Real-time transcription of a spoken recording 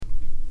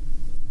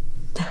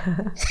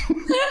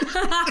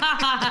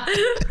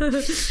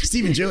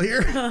Steve and Jill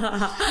here.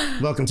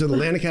 Welcome to the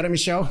Land Academy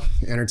Show,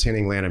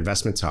 entertaining land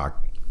investment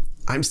talk.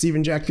 I'm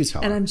Stephen Jack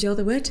Butala. And I'm Jill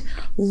DeWitt,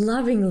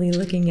 lovingly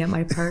looking at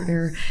my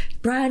partner,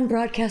 Brian,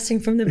 broadcasting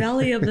from the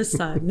Valley of the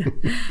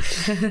Sun.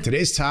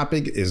 Today's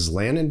topic is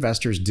Land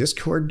Investors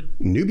Discord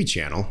newbie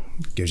channel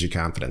gives you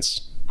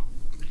confidence.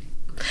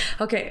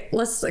 Okay, you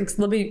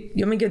want me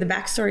to give the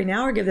backstory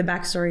now or give the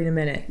backstory in a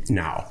minute?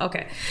 Now.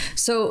 Okay,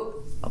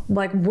 so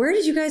where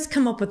did you guys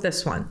come up with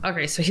this one?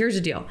 Okay, so here's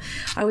the deal.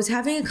 I was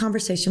having a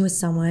conversation with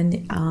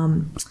someone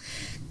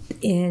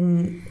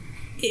in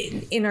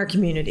our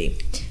community,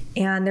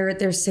 and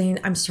they're saying,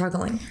 I'm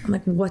struggling. I'm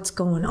like, what's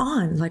going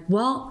on? Like,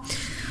 well,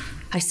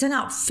 I sent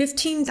out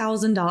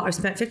 $15,000. I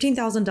spent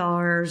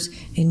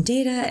 $15,000 in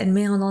data and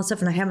mail and all that stuff,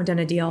 and I haven't done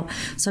a deal.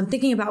 So I'm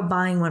thinking about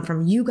buying one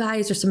from you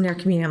guys or someone in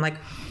our community. I'm like,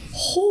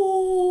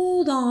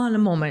 hold on a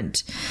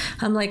moment.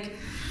 I'm like,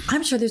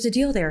 I'm sure there's a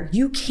deal there.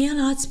 You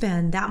cannot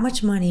spend that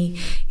much money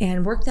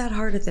and work that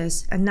hard at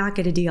this and not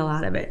get a deal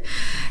out of it.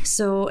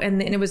 So, and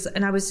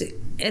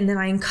then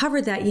I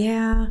uncovered that,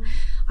 yeah,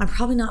 I'm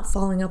probably not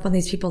following up on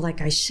these people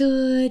like I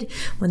should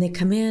when they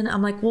come in.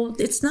 I'm like, well,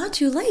 it's not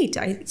too late.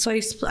 I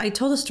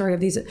told a story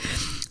of these,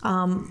 I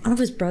don't know if it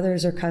was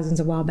brothers or cousins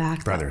a while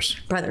back.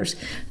 Brothers.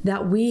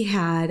 That we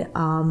had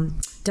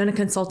done a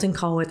consulting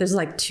call with. This is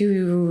like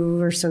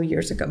 2 or so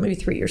years ago, maybe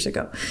 3 years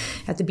ago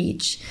at the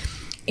beach.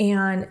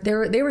 And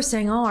they were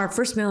saying, oh, our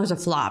first mailer's a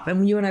flop.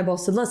 And you and I both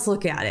said, let's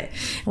look at it.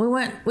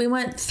 And we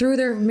went through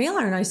their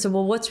mailer, and I said,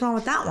 well, what's wrong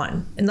with that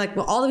one? And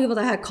all the people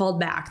that had called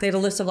back, they had a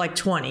list of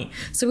 20.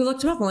 So we looked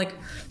them up and like,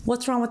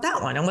 what's wrong with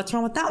that one? And what's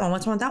wrong with that one?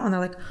 What's wrong with that one?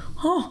 They're like,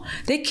 oh,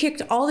 they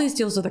kicked all these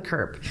deals to the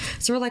curb.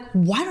 So we're like,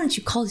 why don't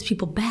you call these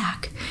people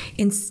back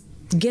and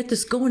get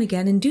this going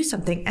again and do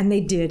something? And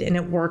they did, and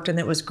it worked, and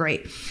it was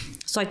great.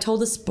 So I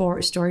told this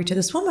story to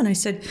this woman. I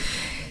said,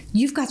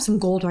 you've got some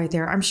gold right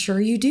there. I'm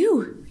sure you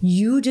do.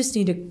 You just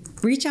need to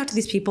reach out to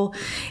these people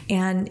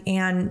and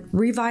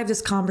revive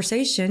this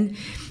conversation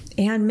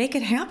and make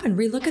it happen.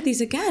 Relook at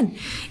these again.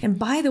 And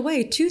by the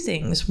way, 2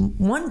 things.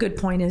 One good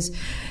point is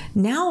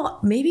now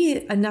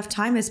maybe enough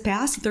time has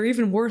passed that they're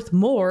even worth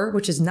more,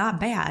 which is not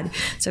bad.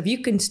 So if you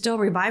can still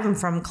revive them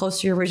from close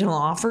to your original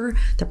offer,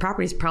 the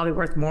property is probably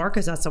worth more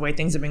because that's the way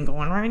things have been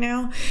going right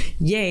now.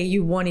 Yay,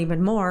 you won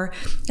even more.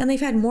 And they've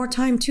had more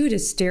time too to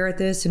stare at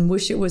this and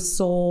wish it was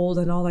sold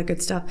and all that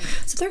good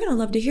stuff. So they're going to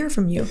love to hear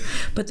from you.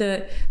 But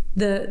the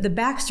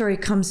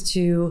backstory comes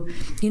to,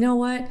 you know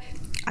what?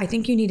 I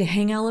think you need to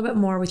hang out a little bit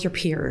more with your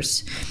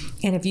peers.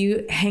 And if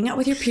you hang out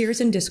with your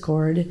peers in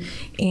Discord,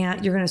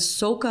 and you're going to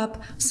soak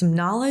up some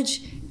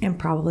knowledge and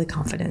probably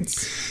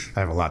confidence. I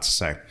have a lot to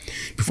say.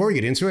 Before we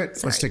get into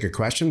it, Let's take a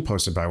question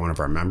posted by one of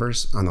our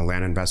members on the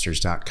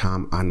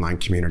landinvestors.com online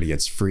community.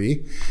 It's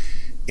free.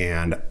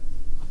 And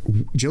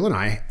Jill and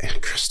I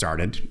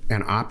started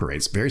and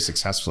operates very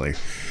successfully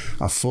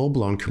a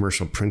full-blown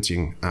commercial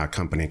printing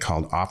company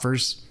called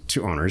Offers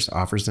to Owners,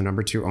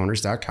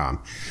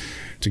 offers2owners.com,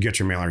 to get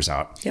your mailers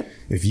out. Yep.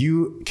 If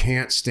you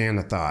can't stand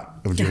the thought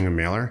of doing a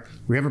mailer,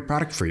 we have a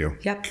product for you.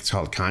 Yep. It's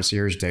called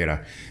Concierge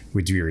Data.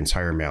 We do your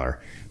entire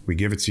mailer. We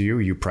give it to you.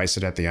 You price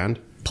it at the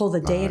end. Pull the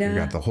data. You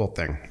got the whole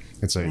thing.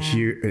 It's an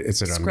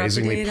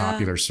amazingly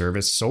popular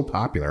service. So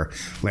popular.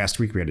 Last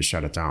week we had to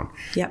shut it down.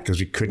 Yep. Because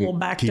we couldn't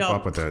keep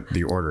up with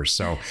the orders.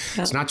 So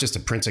It's not just a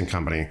printing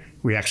company.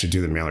 We actually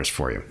do the mailers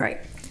for you. Right.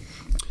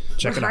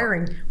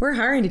 We're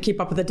hiring to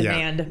keep up with the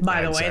demand,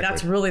 by the way. Exactly.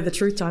 That's really the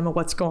truth time of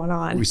what's going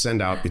on. We send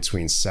out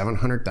between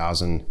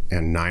 700,000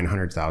 and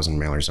 900,000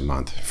 mailers a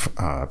month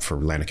for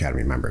Land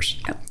Academy members.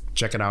 Yep.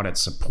 Check it out at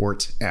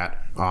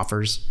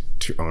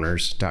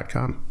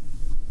support@offers2owners.com.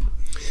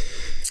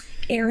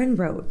 Aaron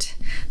wrote,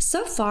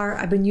 so far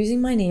I've been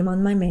using my name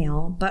on my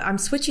mail, but I'm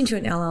switching to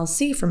an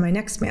LLC for my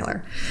next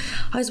mailer.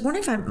 I was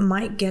wondering if I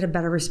might get a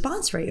better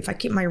response rate if I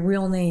keep my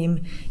real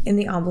name in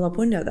the envelope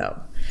window,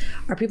 though.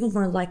 Are people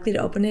more likely to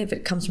open it if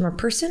it comes from a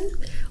person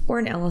or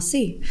an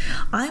LLC?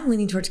 I'm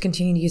leaning towards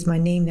continuing to use my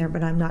name there,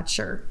 but I'm not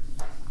sure.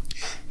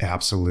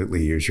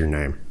 Absolutely use your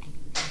name.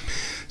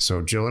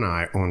 So Jill and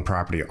I own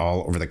property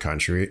all over the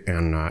country,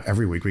 and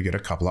every week we get a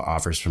couple of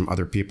offers from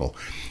other people.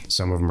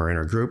 Some of them are in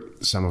our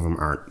group, some of them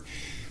aren't.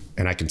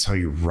 And I can tell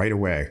you right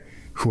away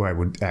who I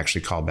would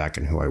actually call back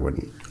and who I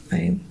wouldn't.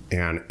 Right.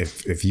 And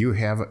if you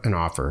have an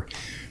offer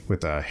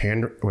with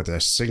a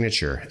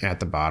signature at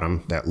the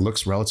bottom that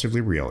looks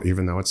relatively real,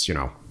 even though it's,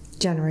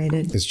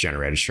 generated. It's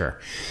generated, sure.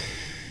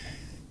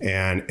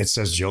 And it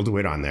says Jill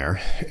DeWitt on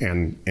there,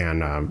 and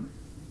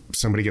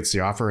somebody gets the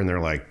offer and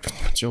they're like,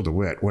 Jill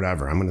DeWitt,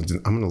 whatever. I'm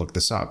gonna look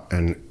this up,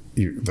 and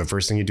the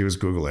first thing you do is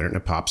Google it, and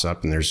it pops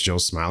up, and there's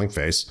Jill's smiling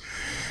face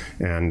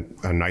and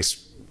a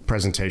nice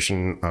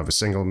presentation of a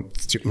single,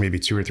 maybe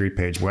 2 or 3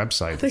 page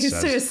website. They can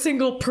say a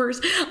single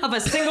person of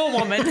a single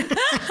woman.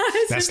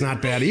 That's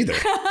not bad either.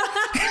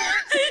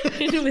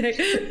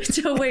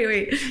 So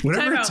wait.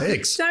 Whatever it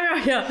takes. Time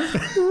out, yeah.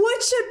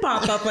 What should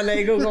pop up when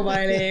they Google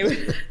my name?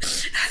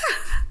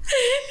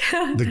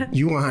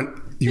 You want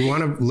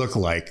to look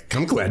like,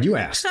 I'm glad you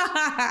asked.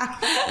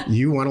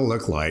 You want to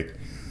look like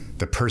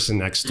the person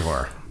next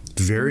door.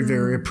 Very,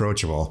 very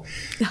approachable,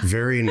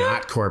 very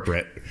not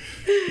corporate.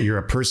 You're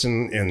a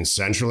person in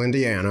central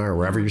Indiana or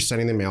wherever you're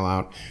sending the mail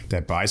out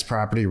that buys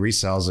property,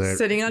 resells it.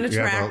 Sitting on a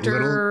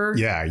tractor.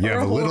 You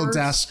have a little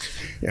desk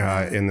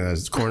in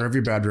the corner of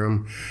your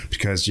bedroom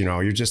because,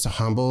 you're just a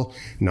humble,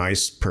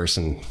 nice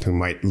person who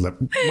might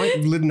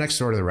live next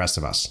door to the rest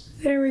of us.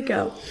 There we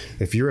go.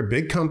 If you're a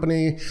big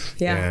company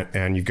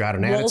and you've got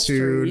an Wall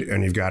attitude Street.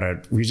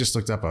 and we just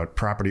looked up a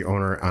property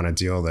owner on a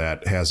deal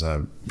that has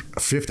a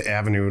Fifth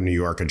Avenue, New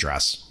York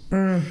address.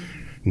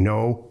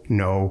 No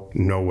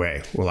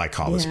way will I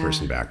call this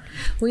person back.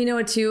 Well, you know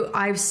what, too?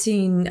 I've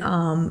seen,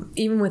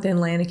 even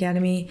within Land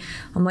Academy,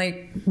 I'm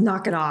like,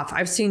 knock it off.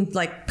 I've seen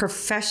like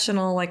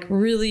professional, like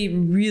really,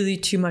 really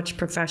too much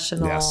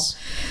professional. Yes.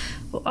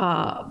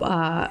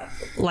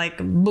 Like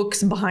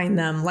books behind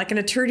them, like an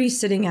attorney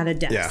sitting at a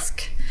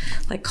desk.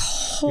 Like,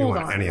 hold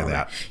on. Any of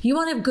that. You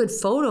want to have good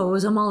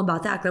photos. I'm all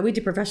about that. We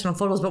do professional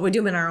photos, but we do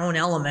them in our own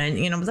element.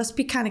 But let's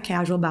be kind of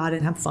casual about it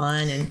and have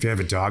fun. And if you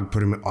have a dog,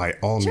 by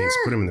all means,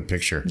 put him in the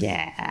picture.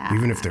 Yeah.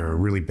 Even if they're a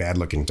really bad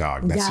looking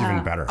dog, that's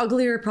even better.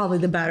 Uglier, probably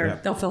the better.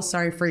 Yep. They'll feel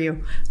sorry for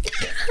you.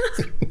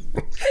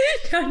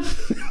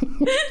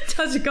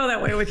 Doesn't go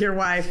that way with your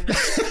wife.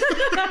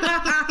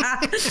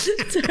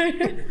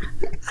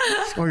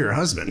 Or your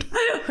husband.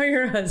 Or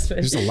your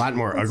husband. There's a lot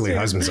more ugly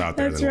husbands out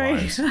there than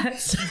wives.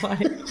 That's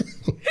fine.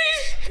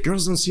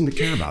 Girls don't seem to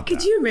care about that.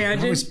 Could you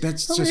imagine?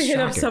 That's I'm just gonna hit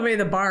up shocking. somebody in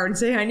the bar and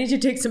say, I need you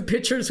to take some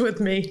pictures with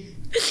me.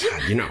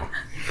 God,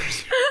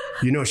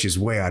 you know she's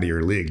way out of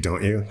your league,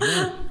 don't you?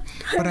 Yeah.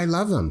 But I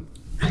love him.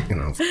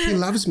 He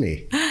loves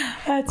me.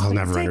 I'll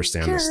never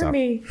understand this stuff.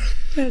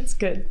 That's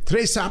good.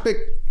 Today's topic,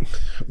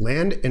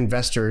 Land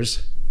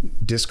Investors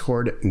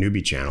Discord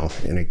newbie channel,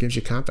 and it gives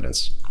you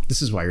confidence.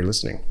 This is why you're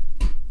listening.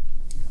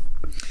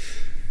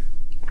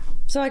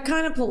 So I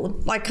kind of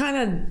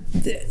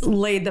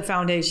laid the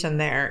foundation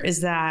there,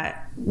 is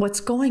that what's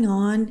going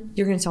on,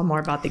 you're going to tell more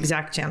about the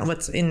exact channel,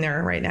 what's in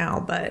there right now,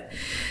 but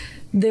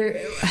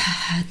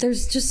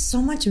there's just so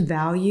much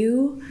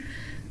value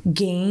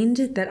gained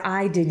that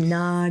I did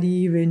not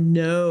even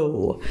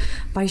know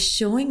by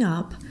showing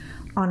up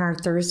on our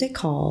Thursday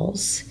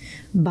calls,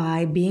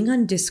 by being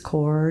on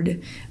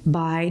Discord,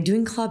 by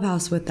doing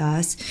Clubhouse with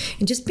us,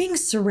 and just being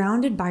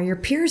surrounded by your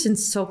peers and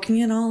soaking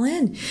it all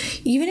in.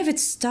 Even if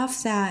it's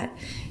stuff that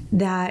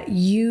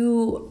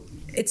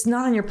it's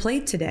not on your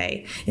plate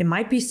today. It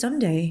might be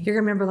someday. You're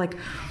gonna remember, like,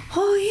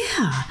 oh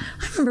yeah,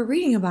 I remember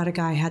reading about a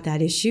guy who had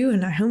that issue,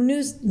 and who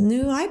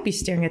knew I'd be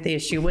staring at the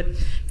issue with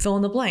fill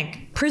in the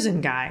blank, prison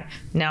guy.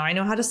 Now I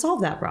know how to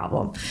solve that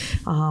problem.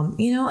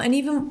 And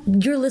even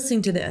you're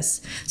listening to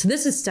this. So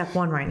this is step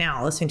one right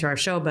now, listening to our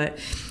show, but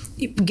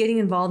getting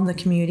involved in the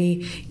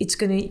community,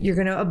 you're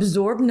gonna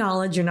absorb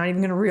knowledge. You're not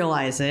even gonna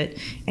realize it,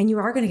 and you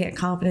are gonna get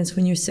confidence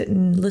when you sit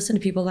and listen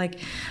to people like,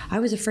 I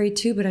was afraid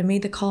too, but I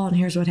made the call, and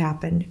here's what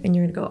happened. And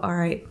you're gonna go, all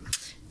right,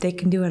 they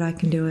can do it, I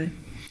can do it.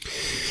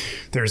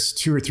 There's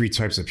 2 or 3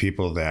 types of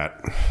people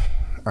that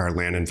are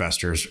land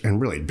investors and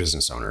really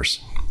business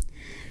owners.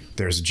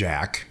 There's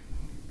Jack,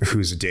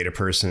 who's a data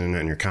person,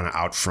 and you're kind of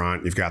out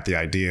front. You've got the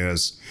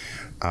ideas,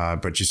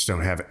 but you just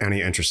don't have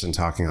any interest in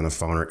talking on the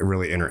phone or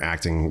really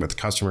interacting with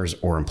customers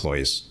or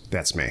employees.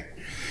 That's me.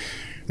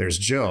 There's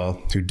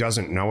Jill, who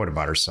doesn't know it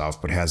about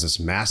herself, but has this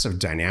massive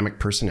dynamic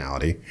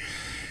personality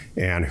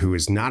and who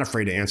is not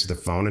afraid to answer the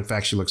phone. In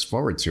fact, she looks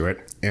forward to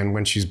it. And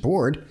when she's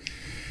bored,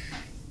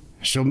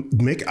 she'll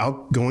make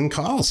outgoing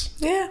calls.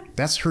 Yeah.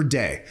 That's her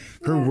day,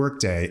 her work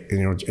day.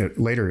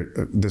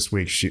 Later this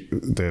week,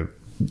 the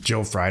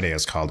Jill Friday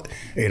is called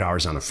 8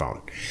 hours on the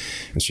phone.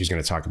 And she's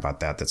going to talk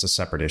about that. That's a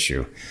separate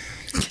issue.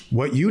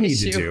 What you need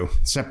to do,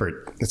 it's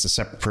a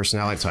separate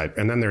personality type.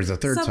 And then there's a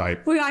third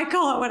type. I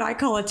call it what I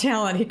call a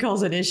talent. He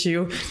calls it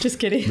issue. Just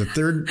kidding. The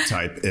third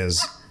type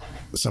is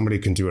somebody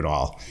who can do it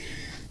all.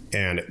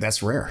 And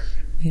that's rare.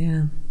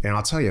 Yeah. And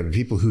I'll tell you, the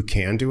people who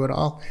can do it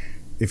all,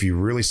 if you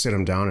really sit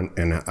them down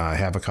and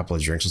have a couple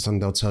of drinks with them,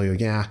 they'll tell you,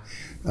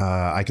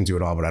 I can do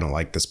it all, but I don't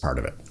like this part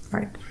of it.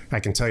 Right. I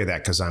can tell you that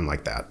because I'm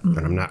like that. Mm-hmm.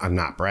 And I'm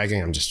not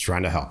bragging. I'm just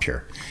trying to help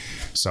here.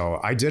 So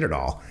I did it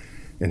all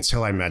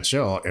until I met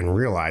Jill and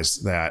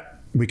realized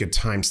that we could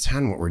times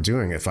 10 what we're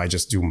doing if I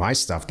just do my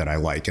stuff that I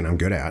like and I'm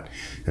good at,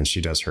 and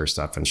she does her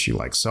stuff and she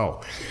likes.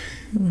 So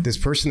this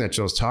person that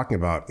Jill's talking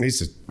about needs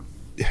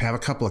to have a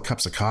couple of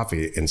cups of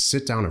coffee and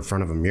sit down in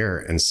front of a mirror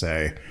and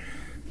say,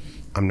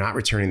 I'm not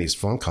returning these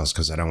phone calls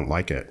because I don't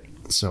like it.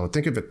 So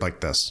think of it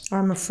like this.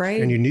 I'm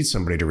afraid. And you need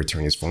somebody to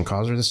return these phone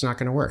calls or it's not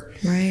going to work.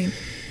 Right.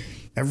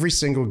 Every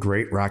single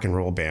great rock and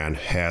roll band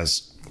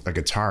has a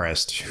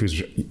guitarist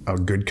who's a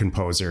good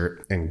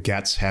composer and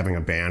gets having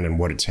a band and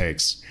what it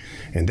takes.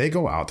 And they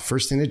go out, the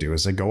first thing they do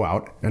is they go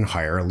out and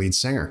hire a lead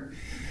singer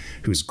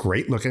who's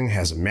great looking,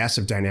 has a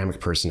massive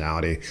dynamic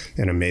personality,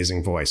 and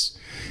amazing voice.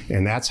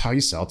 And that's how you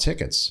sell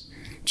tickets.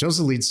 Jill's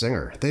the lead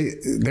singer.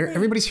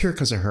 Everybody's here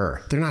because of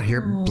her. They're not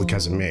here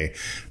because of me.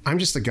 I'm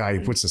just the guy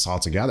who puts this all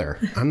together.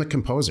 I'm the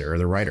composer or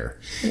the writer.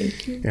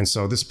 Thank you. And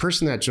so this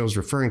person that Jill's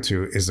referring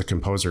to is the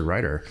composer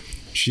writer.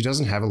 She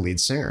doesn't have a lead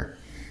singer.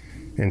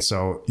 And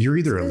so you're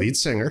either a lead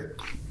singer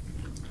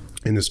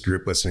in this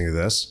group listening to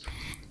this,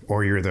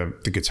 or you're the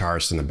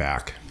guitarist in the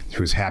back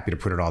who's happy to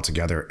put it all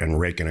together and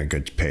rake in a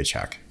good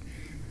paycheck,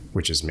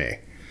 which is me.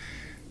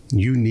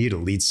 You need a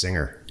lead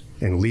singer,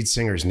 and lead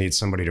singers need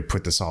somebody to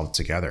put this all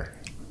together.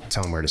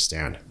 Tell them where to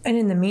stand. And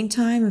in the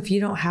meantime, if you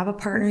don't have a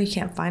partner, you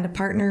can't find a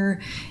partner,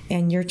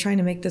 and you're trying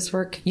to make this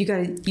work, you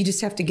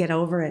just have to get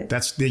over it.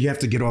 You have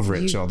to get over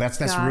it, Jill. That's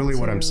really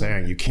what I'm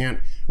saying. You can't,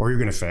 or you're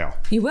going to fail.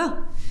 You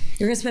will.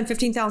 You're going to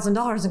spend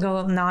 $15,000 and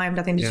go, no, I have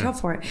nothing to show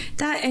for it.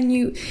 And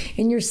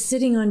you're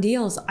sitting on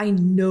deals. I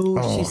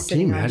know she's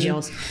sitting on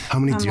deals. How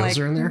many deals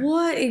are in there?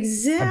 What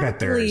exactly? I bet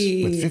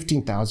there's with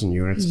 15,000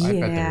 units. I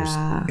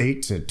bet there's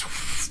 8 to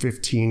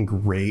 15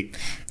 great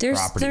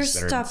properties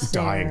that are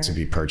dying to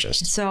be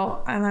purchased.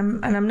 So,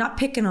 and I'm not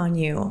picking on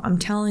you. I'm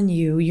telling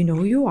you, you know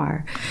who you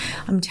are.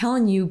 I'm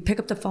telling you, pick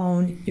up the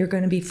phone. You're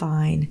going to be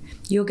fine.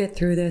 You'll get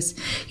through this.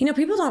 You know,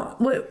 people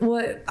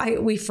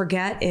don't. We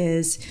forget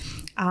is.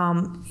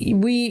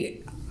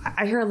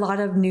 I hear a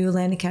lot of new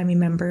Land Academy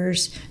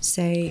members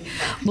say,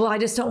 well, I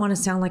just don't want to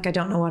sound like I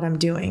don't know what I'm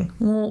doing.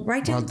 Well,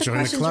 write down the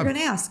questions you're going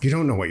to ask. You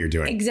don't know what you're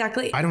doing.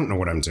 Exactly. I don't know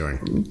what I'm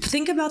doing.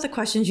 Think about the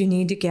questions you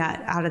need to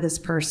get out of this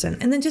person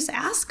and then just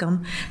ask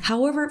them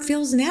however it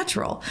feels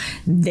natural.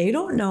 They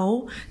don't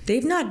know.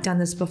 They've not done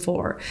this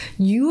before.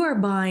 You are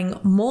buying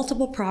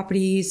multiple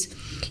properties,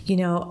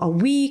 a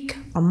week,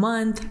 a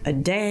month, a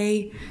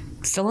day,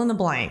 fill in the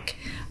blank.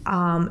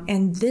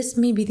 And this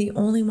may be the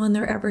only one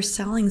they're ever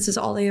selling. This is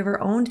all they ever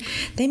owned.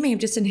 They may have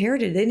just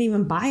inherited it. They didn't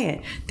even buy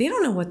it. They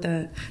don't know what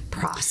the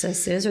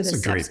process is or the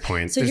steps. That's a great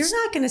point. So you're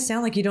not going to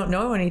sound like you don't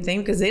know anything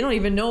because they don't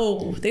even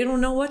know. They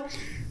don't know what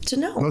to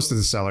know. Most of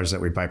the sellers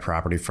that we buy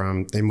property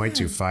from, they might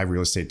do 5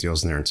 real estate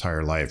deals in their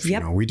entire life.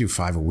 Yep. We do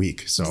 5 a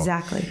week. So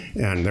exactly.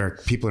 And there are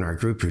people in our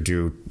group who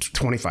do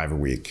 25 a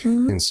week.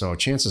 Mm-hmm. And so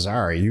chances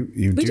are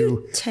we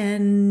do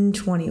 10,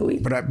 20 a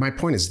week. But my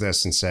point is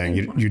this in saying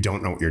you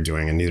don't know what you're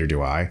doing, and neither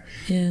do I.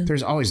 Yeah.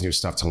 There's always new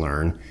stuff to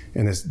learn.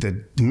 And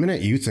the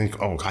minute you think,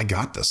 oh, I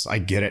got this, I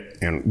get it,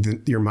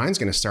 and your mind's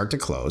going to start to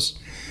close.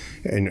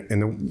 And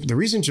the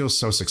reason Jill's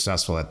so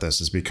successful at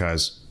this is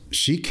because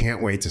she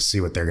can't wait to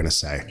see what they're going to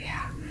say.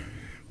 Yeah.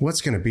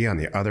 What's going to be on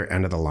the other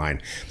end of the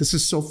line? This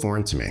is so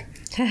foreign to me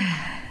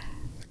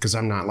because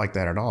I'm not like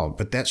that at all.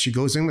 But that she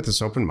goes in with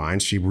this open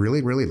mind. She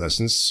really, really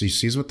listens. She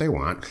sees what they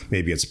want.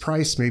 Maybe it's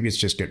price. Maybe it's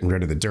just getting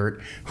rid of the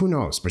dirt. Who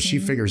knows? But she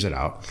figures it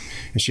out.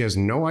 And she has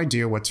no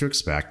idea what to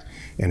expect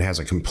and has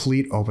a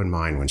complete open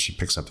mind when she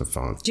picks up the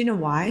phone. Do you know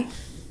why?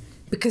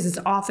 Because it's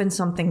often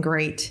something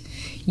great.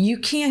 You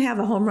can't have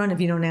a home run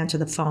if you don't answer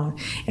the phone.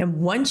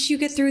 And once you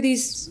get through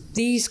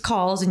these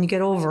calls and you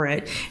get over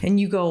it and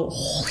you go,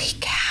 holy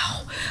cow,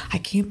 I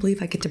can't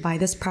believe I get to buy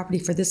this property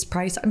for this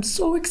price. I'm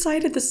so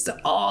excited. This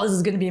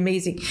is going to be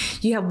amazing.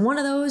 You have one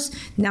of those,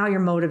 now you're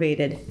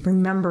motivated.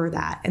 Remember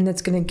that. And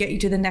that's going to get you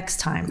to the next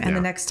time and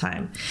the next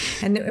time.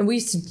 And we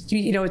used to,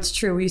 it's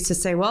true. We used to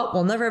say, well,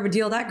 we'll never have a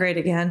deal that great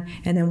again.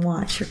 And then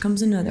watch, here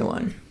comes another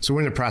one. So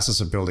we're in the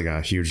process of building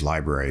a huge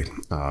library.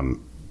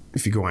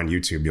 If you go on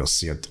YouTube, you'll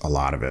see a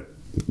lot of it.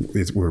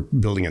 We're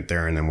building it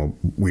there, and then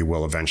we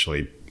will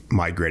eventually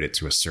migrate it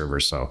to a server,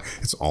 so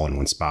it's all in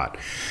one spot.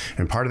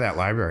 And part of that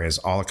library is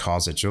all the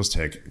calls that Jill's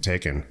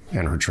taken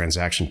and her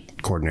transaction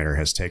coordinator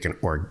has taken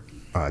or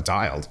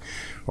dialed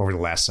over the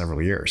last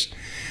several years.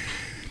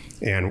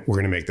 And we're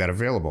going to make that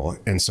available.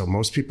 And so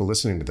most people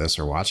listening to this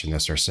or watching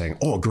this are saying,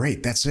 oh,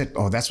 great, that's it.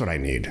 Oh, that's what I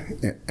need.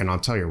 And I'll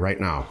tell you right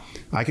now,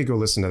 I could go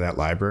listen to that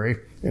library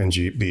and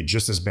be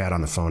just as bad on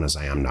the phone as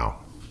I am now.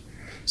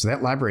 So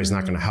that library is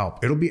not going to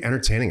help. It'll be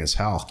entertaining as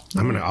hell.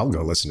 I'll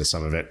go listen to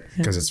some of it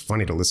because it's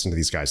funny to listen to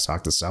these guys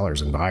talk to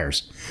sellers and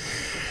buyers.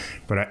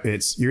 But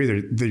you're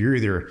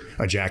either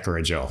a Jack or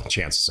a Jill.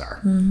 Chances are.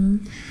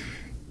 Mm-hmm.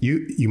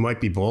 You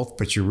might be both,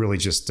 but you're really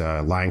just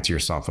lying to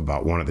yourself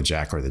about one of the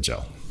Jack or the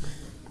Jill.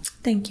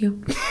 Thank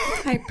you.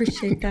 I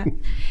appreciate that.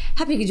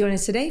 Happy you could join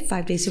us today,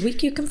 5 days a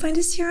week. You can find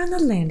us here on the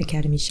Land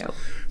Academy Show.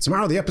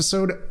 Tomorrow, the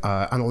episode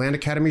on the Land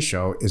Academy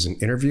Show is an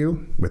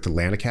interview with the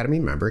Land Academy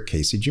member,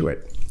 Casey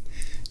Jewett.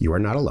 You are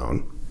not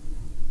alone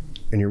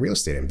in your real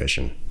estate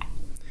ambition.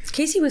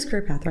 Casey was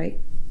Career Path, right?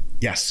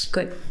 Yes.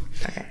 Good.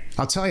 Okay.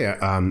 I'll tell you,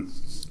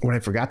 what I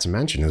forgot to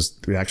mention is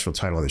the actual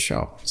title of the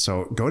show.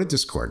 So go to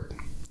Discord.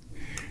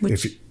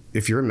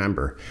 If you're a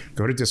member,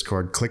 go to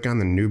Discord, click on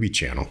the newbie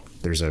channel.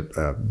 There's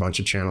a bunch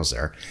of channels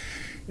there.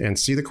 And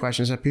see the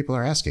questions that people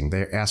are asking.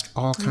 They ask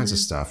all kinds of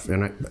stuff.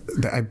 And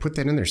I put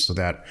that in there so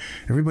that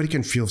everybody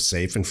can feel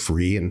safe and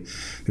free. And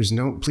please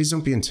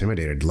don't be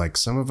intimidated. Like,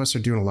 some of us are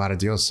doing a lot of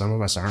deals. Some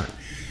of us aren't.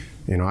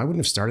 I wouldn't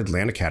have started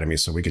Land Academy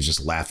so we could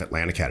just laugh at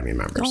Land Academy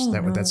members.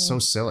 That's so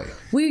silly.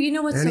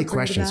 What's any so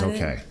questions,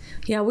 okay.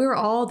 Yeah, we were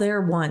all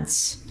there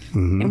once.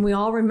 And we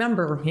all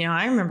remember,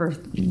 I remember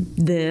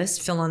this,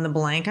 fill in the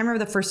blank. I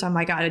remember the first time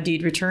I got a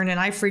deed return and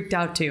I freaked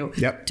out too.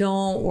 Yep.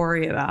 Don't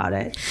worry about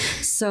it.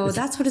 So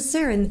that's what it's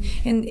there. And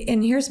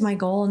here's my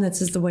goal, and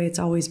this is the way it's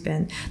always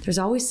been. There's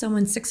always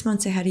someone 6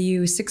 months ahead of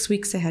you, 6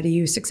 weeks ahead of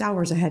you, 6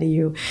 hours ahead of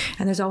you,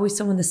 and there's always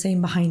someone the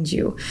same behind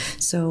you.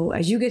 So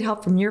as you get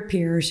help from your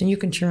peers, and you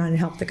can turn around and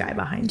help the guy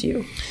behind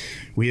you.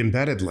 We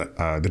embedded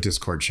the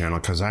Discord channel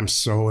because I'm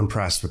so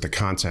impressed with the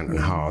content and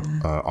how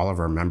all of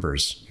our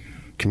members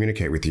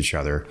communicate with each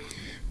other.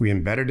 We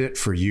embedded it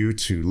for you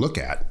to look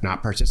at,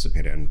 not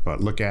participate in,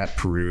 but look at,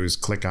 peruse,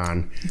 click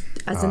on,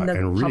 as in the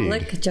and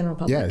public, read. General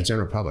public. Yeah, the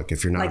general public.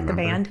 If you're not like a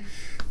member, the band,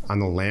 on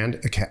the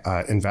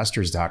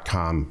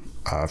landinvestors.com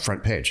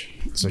front page.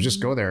 So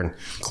just go there and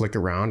click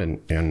around,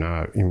 and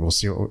we'll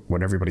see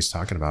what everybody's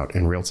talking about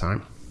in real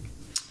time.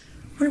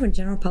 I wonder what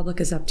general public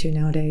is up to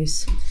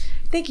nowadays.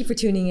 Thank you for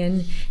tuning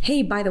in.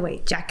 Hey, by the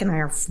way, Jack and I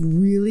are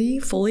really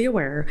fully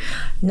aware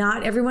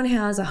not everyone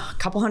has a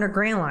couple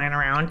 $100,000 lying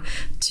around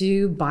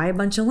to buy a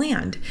bunch of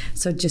land.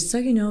 So just so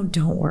you know,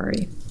 don't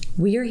worry.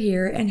 We are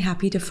here and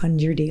happy to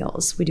fund your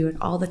deals. We do it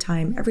all the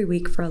time, every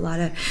week, for a lot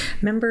of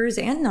members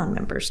and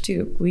non-members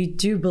too. We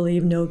do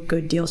believe no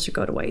good deal should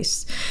go to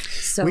waste.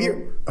 So,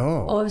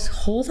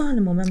 hold on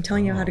a moment. I'm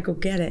telling you how to go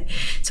get it.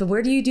 So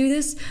where do you do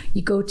this?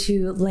 You go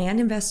to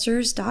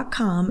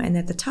landinvestors.com, and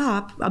at the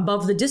top,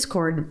 above the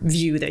Discord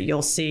view that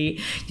you'll see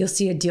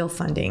a deal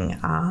funding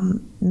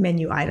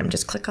menu item.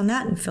 Just click on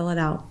that and fill it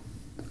out.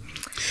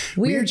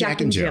 We are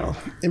Jack and Jill.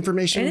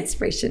 Information and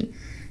inspiration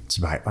to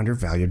buy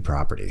undervalued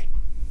property.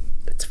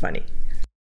 That's funny.